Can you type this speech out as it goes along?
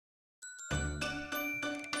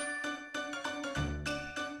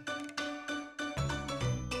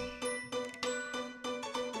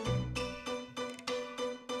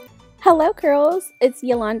Hello curls, it's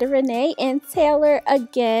Yolanda Renee and Taylor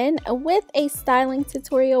again with a styling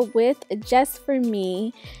tutorial with Just For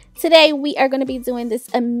Me. Today we are going to be doing this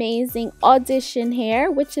amazing audition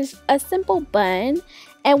hair, which is a simple bun,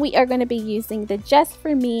 and we are going to be using the Just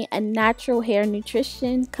For Me a natural hair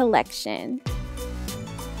nutrition collection.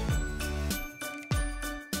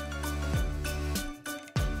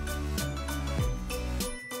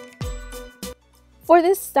 For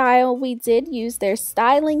this style, we did use their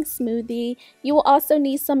styling smoothie. You will also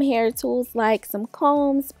need some hair tools like some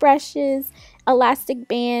combs, brushes, elastic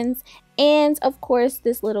bands, and of course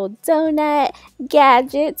this little donut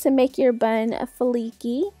gadget to make your bun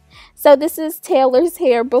fleeky. So this is Taylor's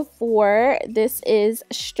hair before. This is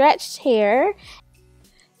stretched hair.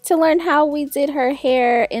 To learn how we did her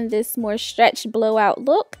hair in this more stretched blowout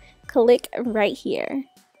look, click right here.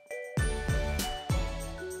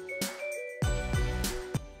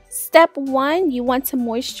 Step 1, you want to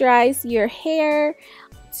moisturize your hair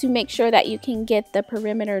to make sure that you can get the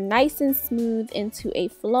perimeter nice and smooth into a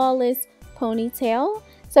flawless ponytail.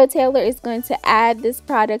 So Taylor is going to add this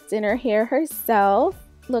product in her hair herself.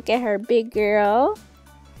 Look at her, big girl,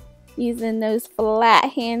 using those flat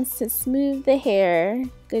hands to smooth the hair.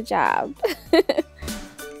 Good job.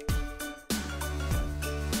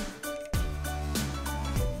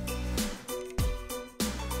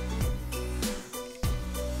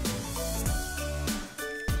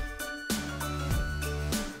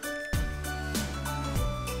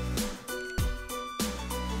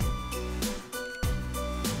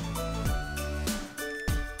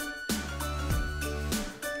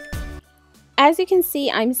 As you can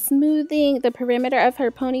see, I'm smoothing the perimeter of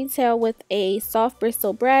her ponytail with a soft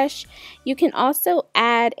bristle brush. You can also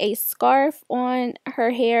add a scarf on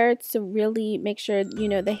her hair to really make sure,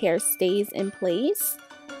 the hair stays in place.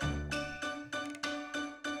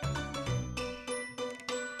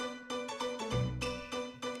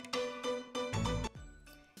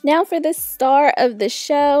 Now for the star of the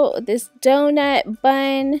show, this donut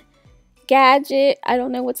bun gadget, I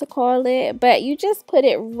don't know what to call it, but you just put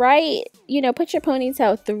it right, put your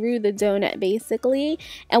ponytail through the donut basically,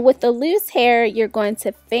 and with the loose hair you're going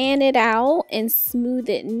to fan it out and smooth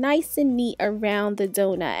it nice and neat around the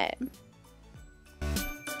donut.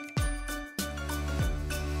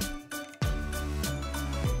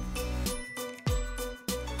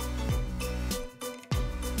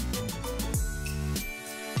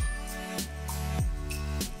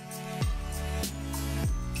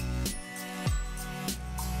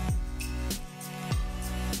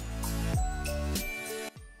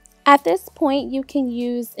 At this point, you can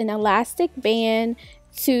use an elastic band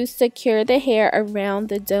to secure the hair around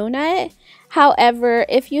the donut. However,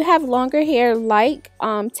 if you have longer hair like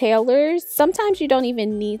Taylor's, sometimes you don't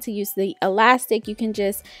even need to use the elastic. You can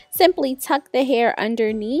just simply tuck the hair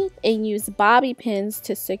underneath and use bobby pins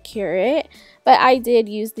to secure it. But I did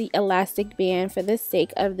use the elastic band for the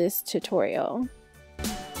sake of this tutorial.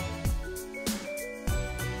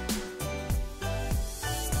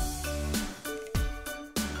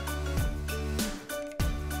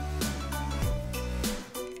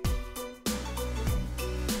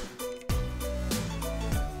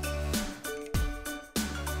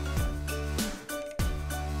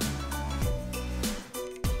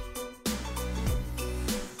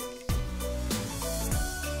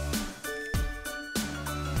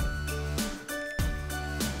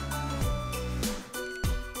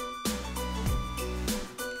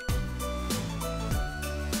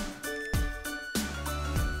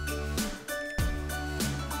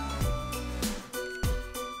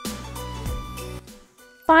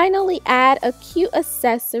 Finally, add a cute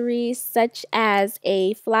accessory such as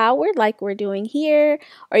a flower like we're doing here,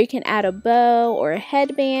 or you can add a bow or a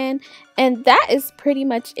headband, and that is pretty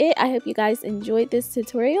much it. I hope you guys enjoyed this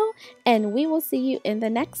tutorial, and we will see you in the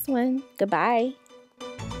next one. Goodbye.